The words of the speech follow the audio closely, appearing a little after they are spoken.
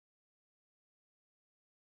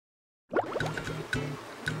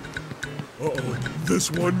Uh-oh,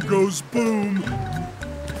 this one goes boom.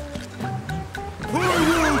 I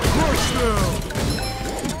will crush them.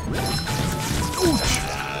 Ouch.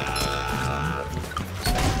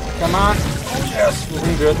 Come on. Yes, we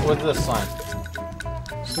can do it with this sign.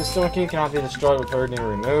 The Stone King cannot be destroyed with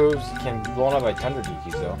ordinary moves. It can be blown up by Thunder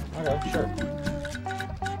DKs though. Okay, sure.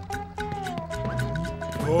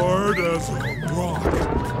 Hard as a rock. I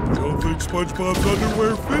don't think SpongeBob's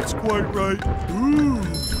underwear fits quite right. Ooh,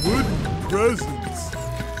 wooden presents.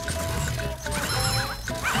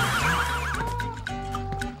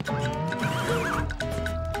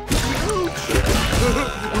 Ouch!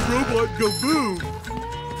 A robot go boom.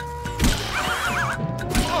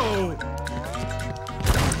 Oh!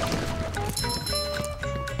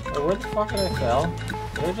 Where the fuck did I fall?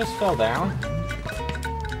 Did I just fell down?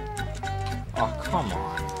 Oh, come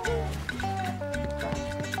on.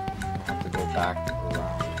 I have to go back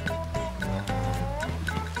around.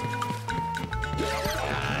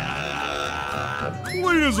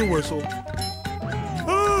 Clean as a whistle.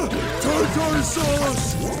 Ah! Tartar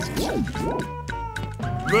sauce!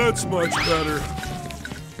 That's much better.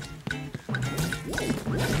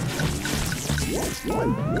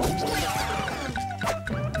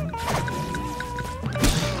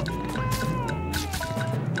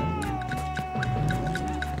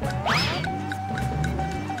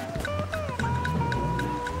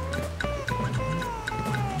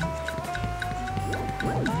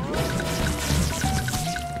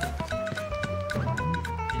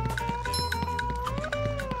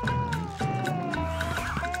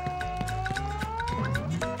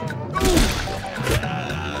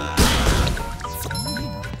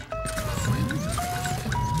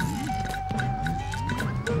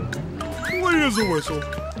 Clean as a whistle.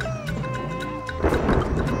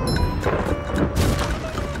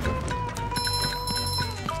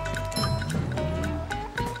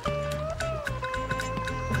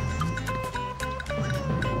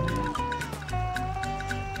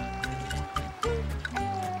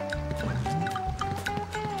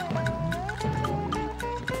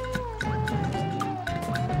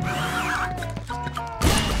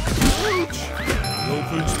 I don't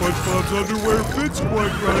think SpongeBob's underwear fits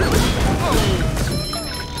quite right. Oh.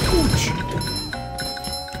 Ouch!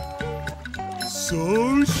 So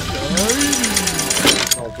shiny!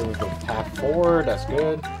 I'll do the path forward, that's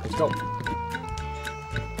good. Let's go.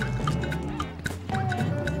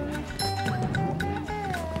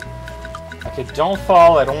 Okay, don't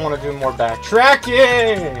fall, I don't want to do more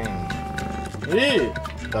backtracking! Eee!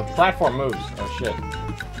 The platform moves. Oh shit.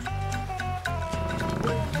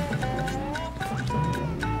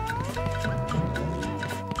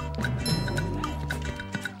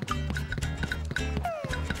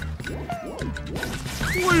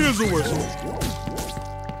 Clean as a whistle.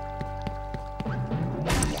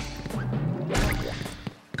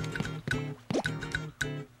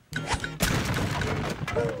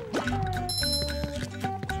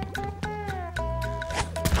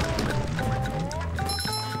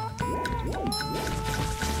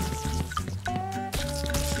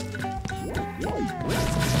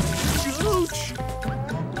 Ouch!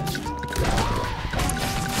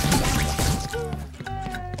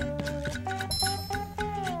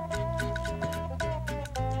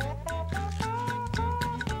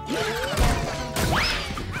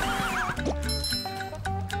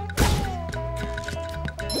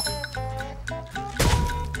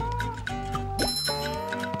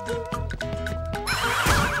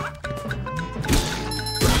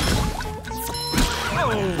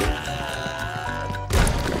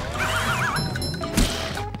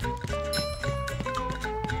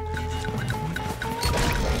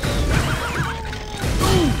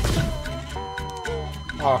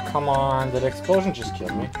 Oh, come on. Did the explosion just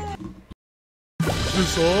kill me?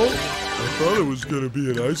 This all? I thought it was gonna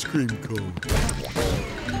be an ice cream cone.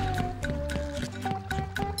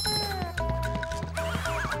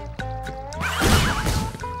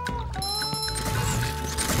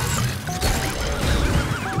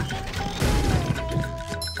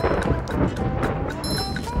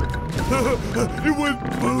 It went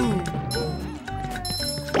boom!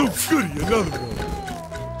 Oh goody, another one!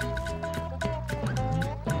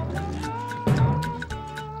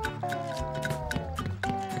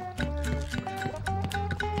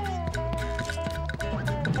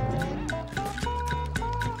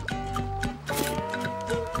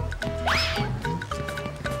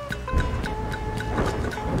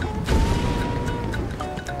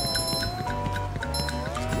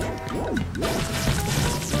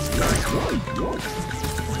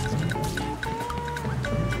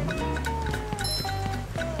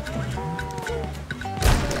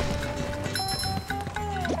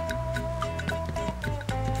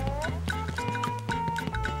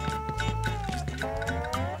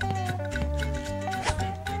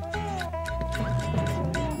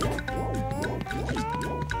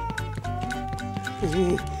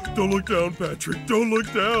 Oh, don't look down, Patrick. Don't look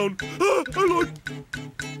down. Ah, I look.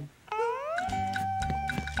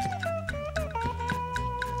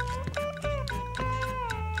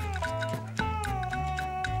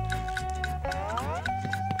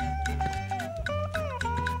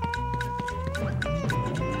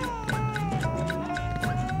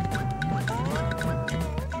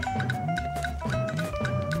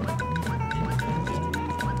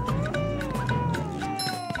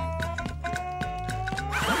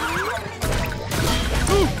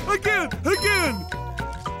 Again!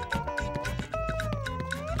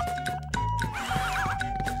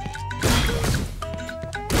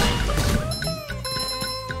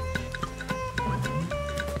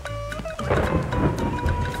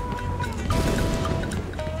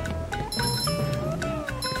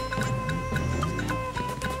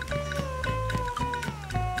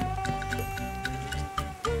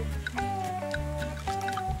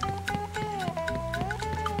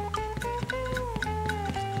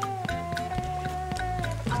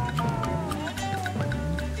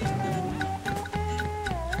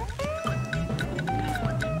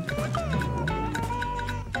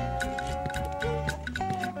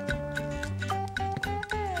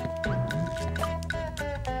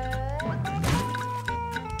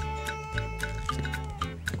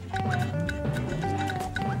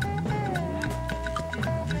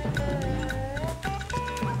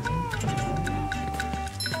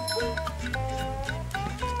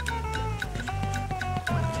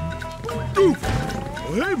 Oof!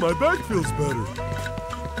 Oh, hey, my back feels better.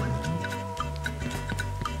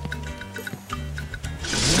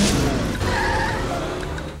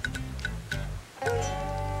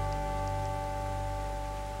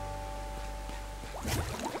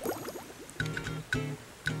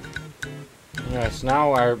 Yes,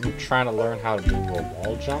 now I'm trying to learn how to do a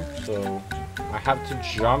wall jump, so I have to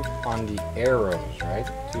jump on the arrows, right,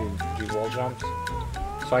 to do wall jumps.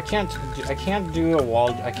 So I cannot do a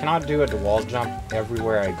wall jump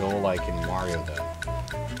everywhere I go, like in Mario though.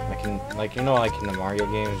 Like in the Mario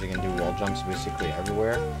games, you can do wall jumps basically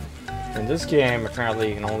everywhere. In this game, apparently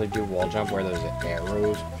you can only do wall jump where there's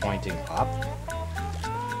arrows pointing up,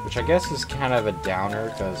 which I guess is kind of a downer,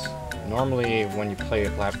 because normally when you play a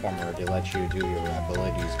platformer, they let you do your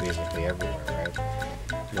abilities basically everywhere, right?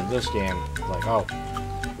 But this game, like, oh,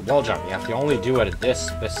 wall jump, you have to only do it at this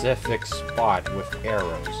specific spot with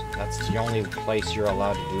arrows. That's the only place you're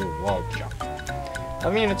allowed to do a wall jump. I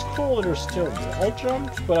mean, it's cool that there's still wall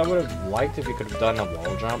jumps, but I would have liked if you could have done a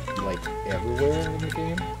wall jump, like, everywhere in the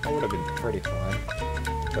game. That would have been pretty fun.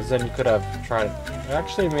 Because then you could have tried...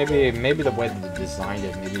 Actually, maybe the way that they designed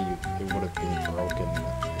it, maybe it would have been broken.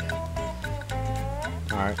 Yeah.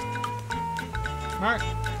 Alright. Alright.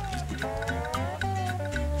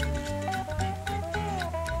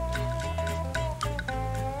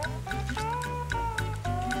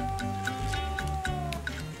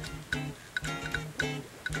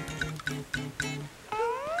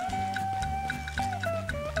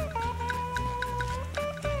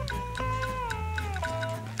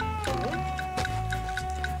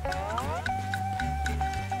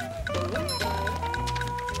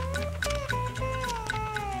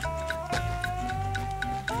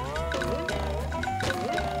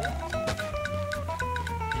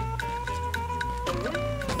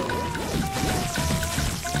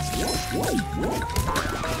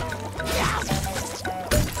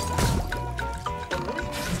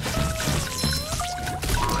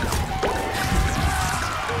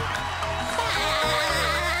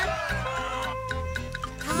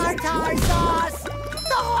 Tartar sauce!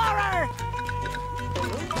 The horror!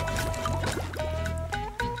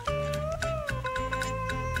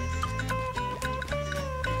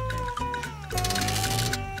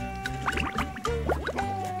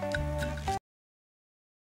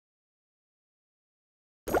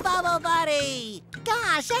 Bubble Buddy!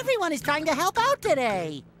 Gosh, everyone is trying to help out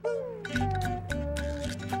today.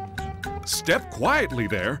 Step quietly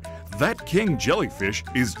there. That King Jellyfish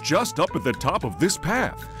is just up at the top of this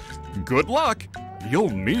path. Good luck. You'll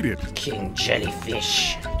need it. King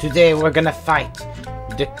Jellyfish. Today we're gonna fight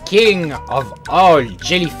the king of all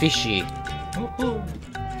jellyfishy.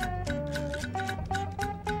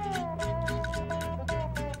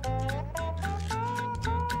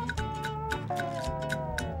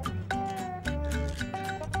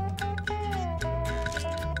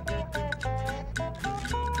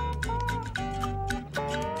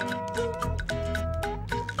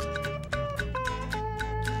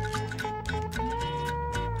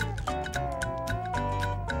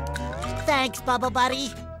 Thanks, Bubble Buddy.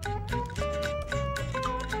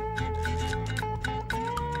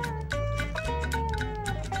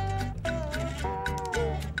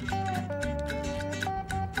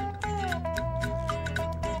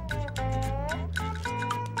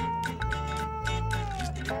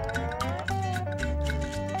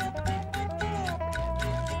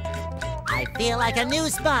 feel like a new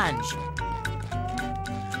sponge.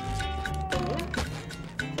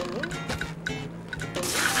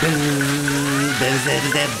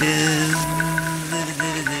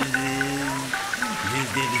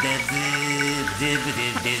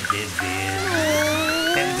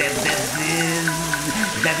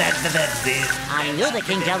 I knew the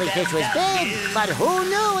king jellyfish was big, but who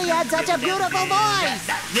knew he had such a beautiful voice?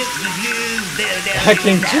 That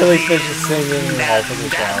king jellyfish is singing all for the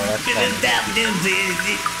shower. That's funny.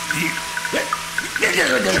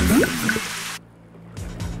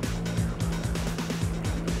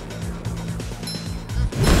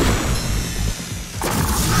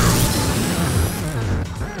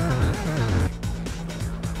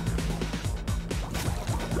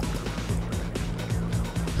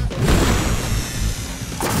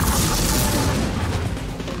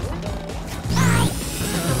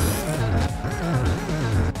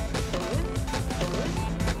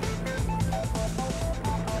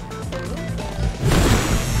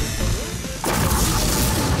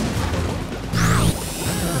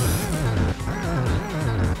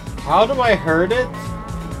 How do I hurt it?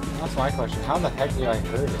 That's my question. How the heck do I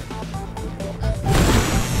hurt it?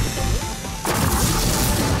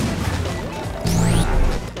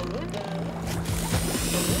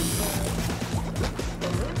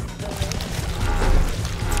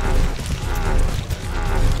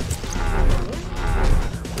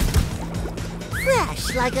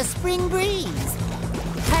 Fresh like a spring breeze.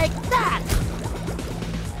 Take that!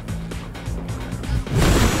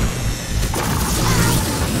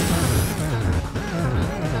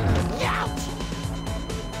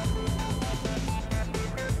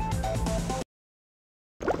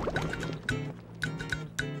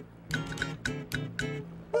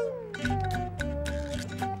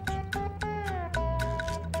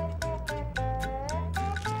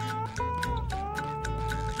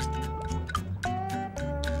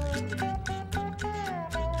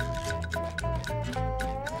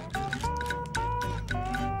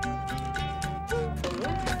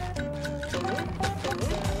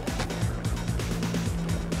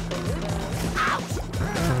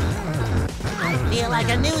 Feel like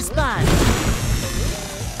a new sponge.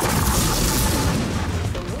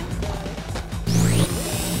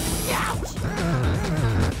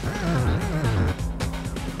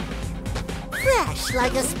 Fresh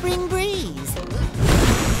like a spring breeze.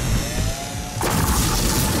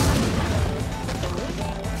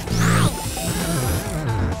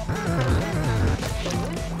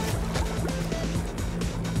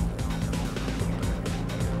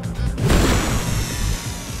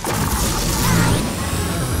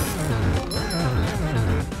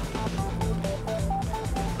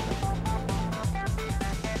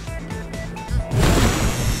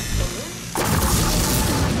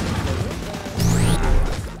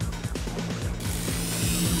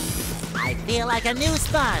 Feel like a new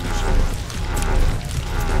sponge.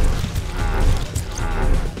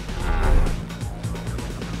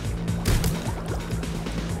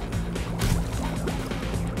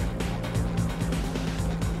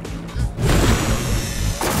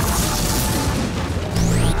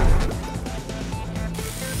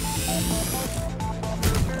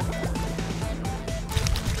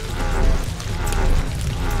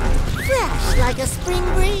 Fresh like a spring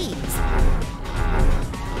breeze.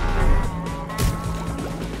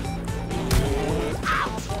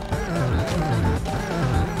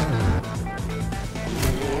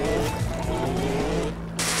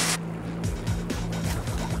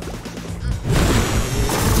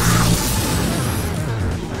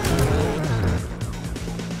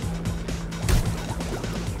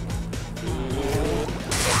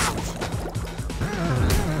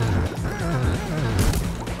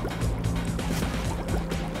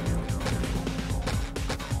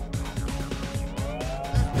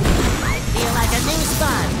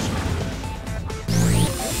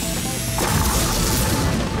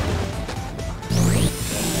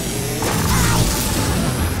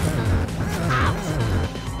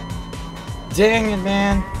 Dang it,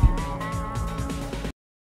 man.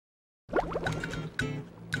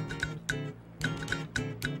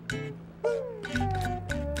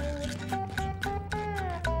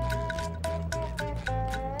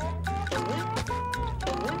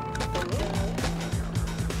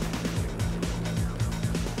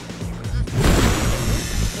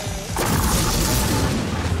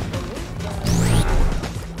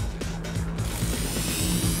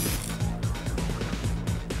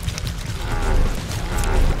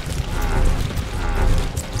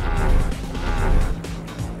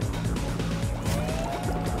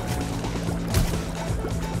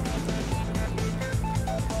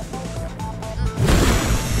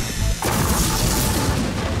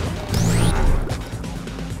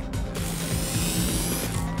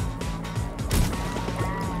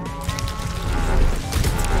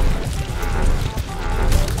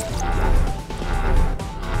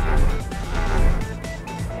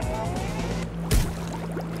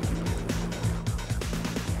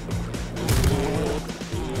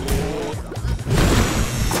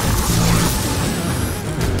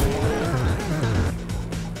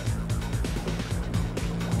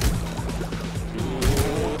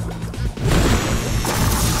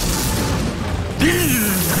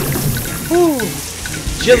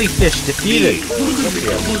 Jellyfish defeated.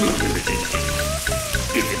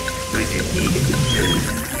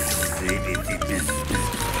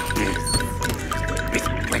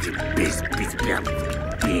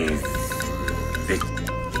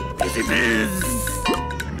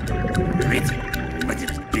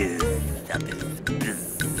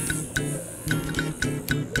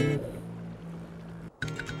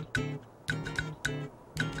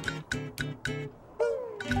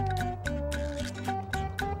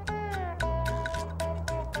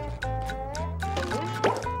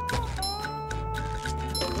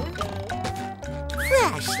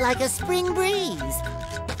 Fresh like a spring breeze.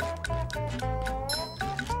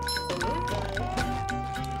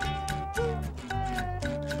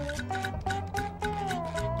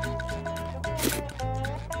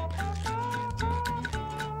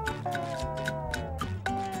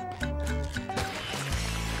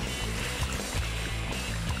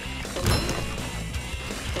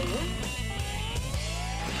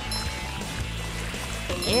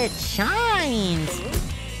 It shines.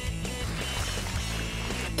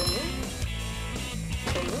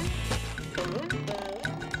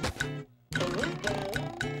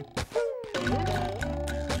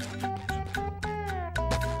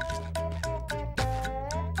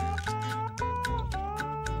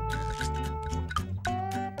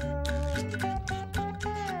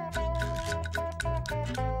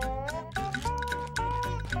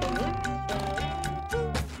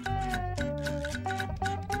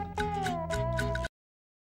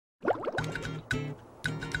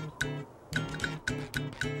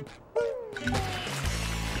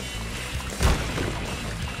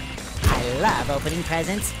 I love opening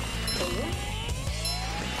presents.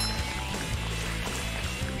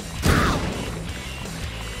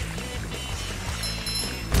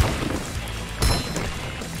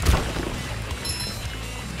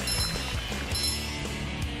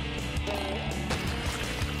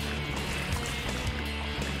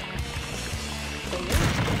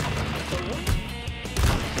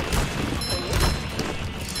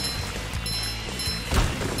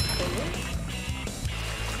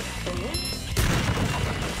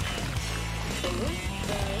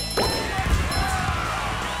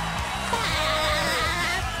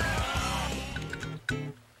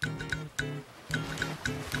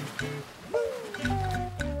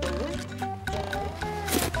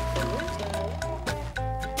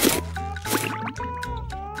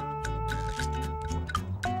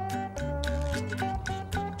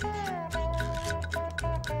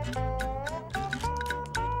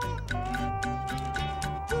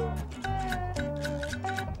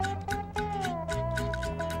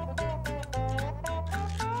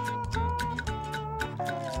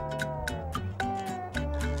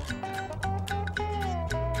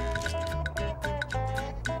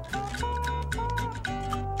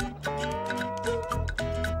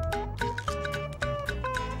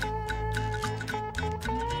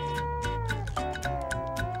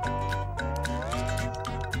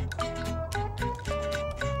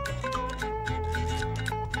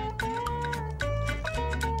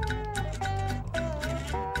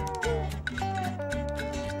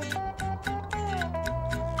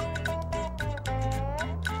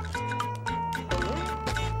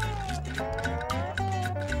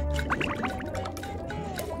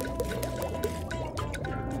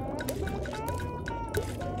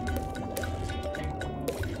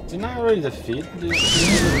 Didn't I already defeat the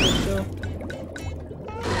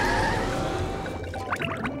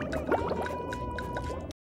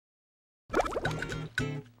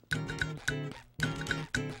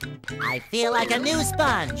I feel like a new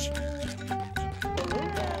sponge.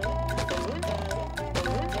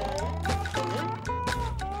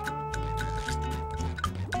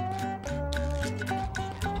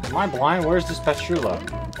 Am I blind? Where's the spatula?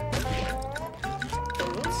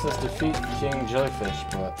 It says defeat King Jellyfish,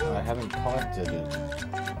 but I haven't collected it.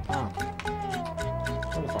 Huh.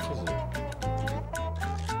 Where the fuck is it?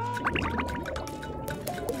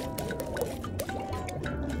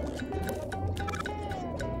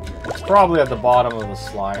 It's probably at the bottom of the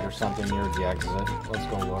slide or something near the exit. Let's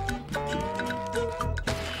go look.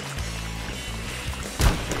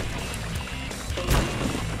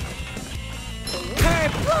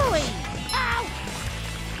 Kerplooey! Ow!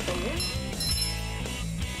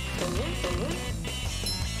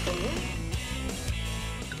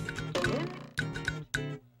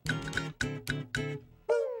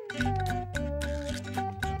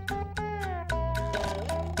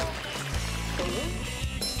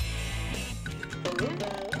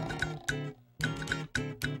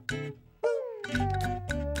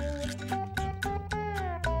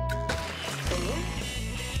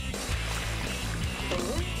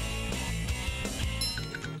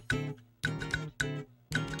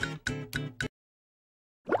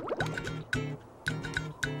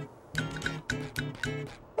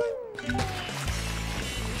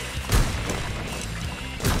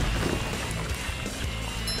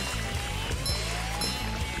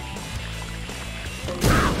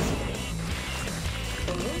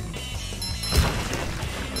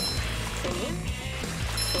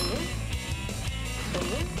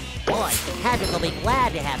 Patrick will be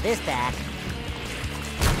glad to have this back.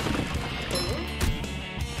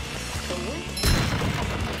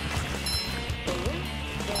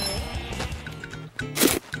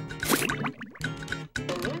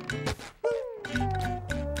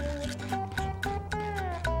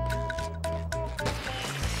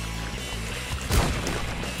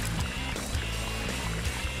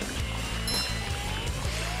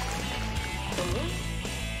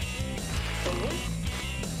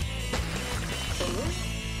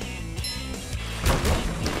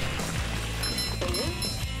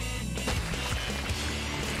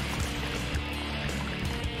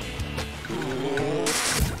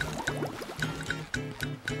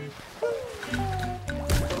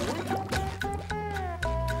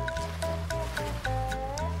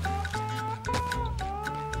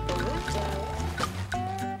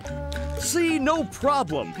 See, no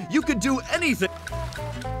problem. You could do anything.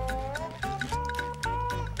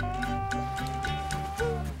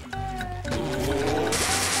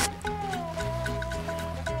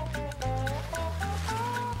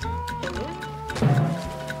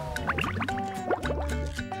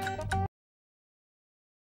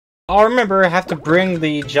 Oh, remember, I have to bring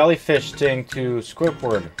the jellyfish thing to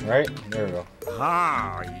Squidward, right? There we go.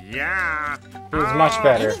 Oh, yeah. It was much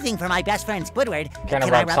better. Anything for my best friend Squidward. Can I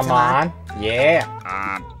rub some on? Yeah.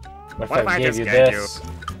 What if I gave just you get this?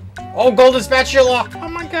 Oh, golden spatula! Oh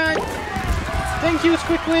my god! Thank you,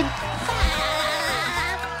 Squidward!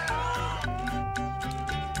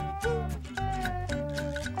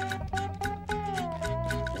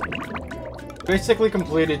 Basically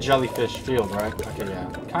completed Jellyfish field, right? Okay, yeah,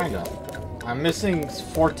 kinda. I'm missing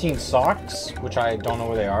 14 socks, which I don't know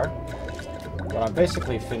where they are. But I'm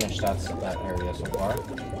basically finished that area so far.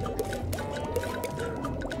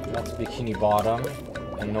 That's Bikini Bottom.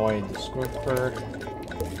 Annoyed the Squidward.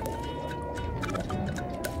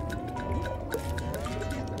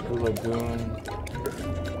 Blue Lagoon.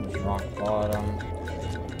 There's Rock Bottom.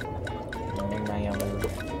 My yellow.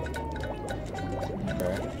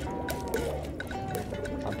 Okay.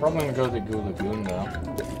 I'm probably gonna go to the Goo Lagoon though.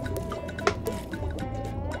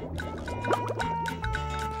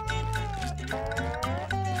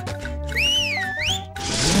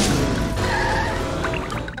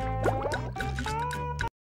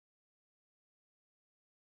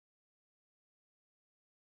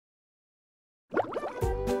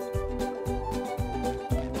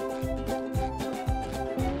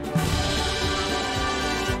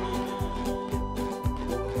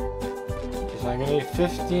 I'm gonna need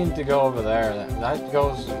 15 to go over there. That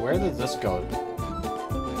goes... Where did this go?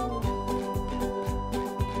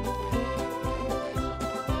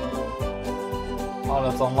 Oh,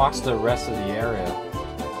 that unlocks the rest of the area.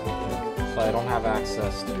 So I don't have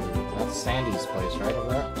access to... That's Sandy's place, right over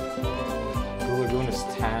there? Blue Lagoon is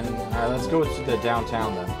 10. Alright, let's go to the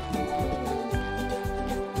downtown then.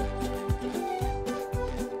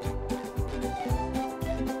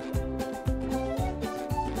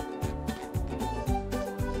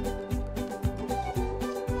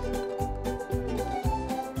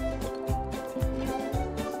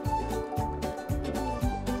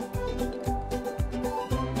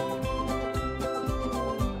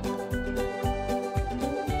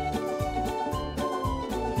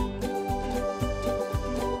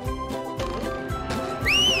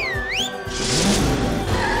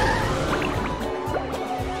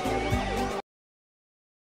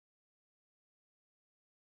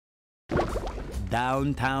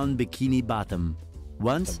 Downtown Bikini Bottom.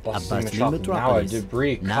 Once a bustling Now a metropolis.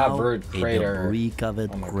 debris-covered crater.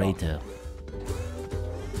 Debris-covered crater.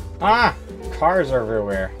 Ah! Cars are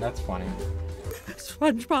everywhere. That's funny.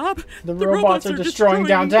 SpongeBob, The robots are destroying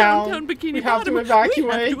downtown. Bikini We have to Bottom.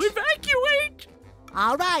 evacuate. We have to evacuate.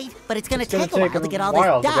 All right, but it's gonna It's gonna take a while to get all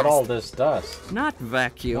while this to get all dust. this dust. Not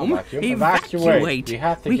vacuum. Not vacuum. Evacuate. We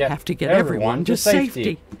have to We get have to get everyone to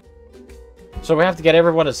safety. So we have to get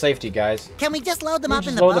everyone to safety, guys. Can we just load them Can we up in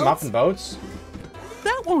just the load boats? them up in boats?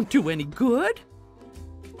 That won't do any good.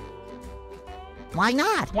 Why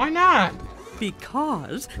not? Why not?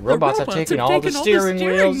 Because The robots have taken all the steering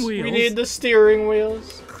wheels. We need the steering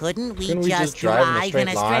wheels. Couldn't we Couldn't we just drive in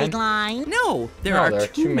a straight line? No, there No, are there are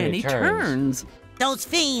too many turns. Those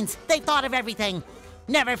fiends, they've thought of everything.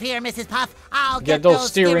 Never fear, Mrs. Puff. I'll Get those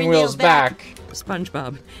steering wheels back.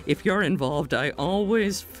 SpongeBob, if you're involved, I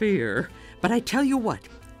always fear. But I tell you what,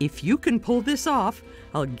 if you can pull this off,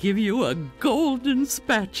 I'll give you a golden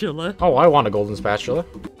spatula. Oh, I want a golden spatula.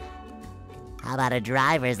 How about a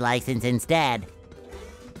driver's license instead?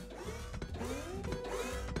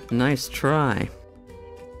 Nice try.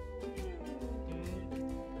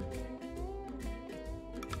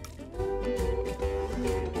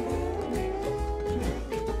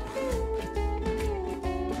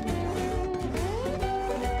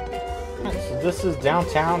 this is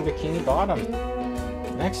downtown Bikini Bottom.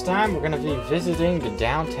 Next time, we're gonna be visiting the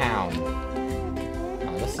downtown.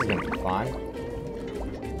 Oh, this is gonna be fun.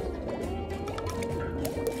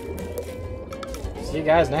 See you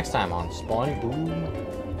guys next time on Spongebob,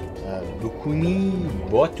 Bikini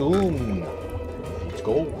Bottom. Let's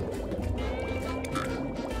go.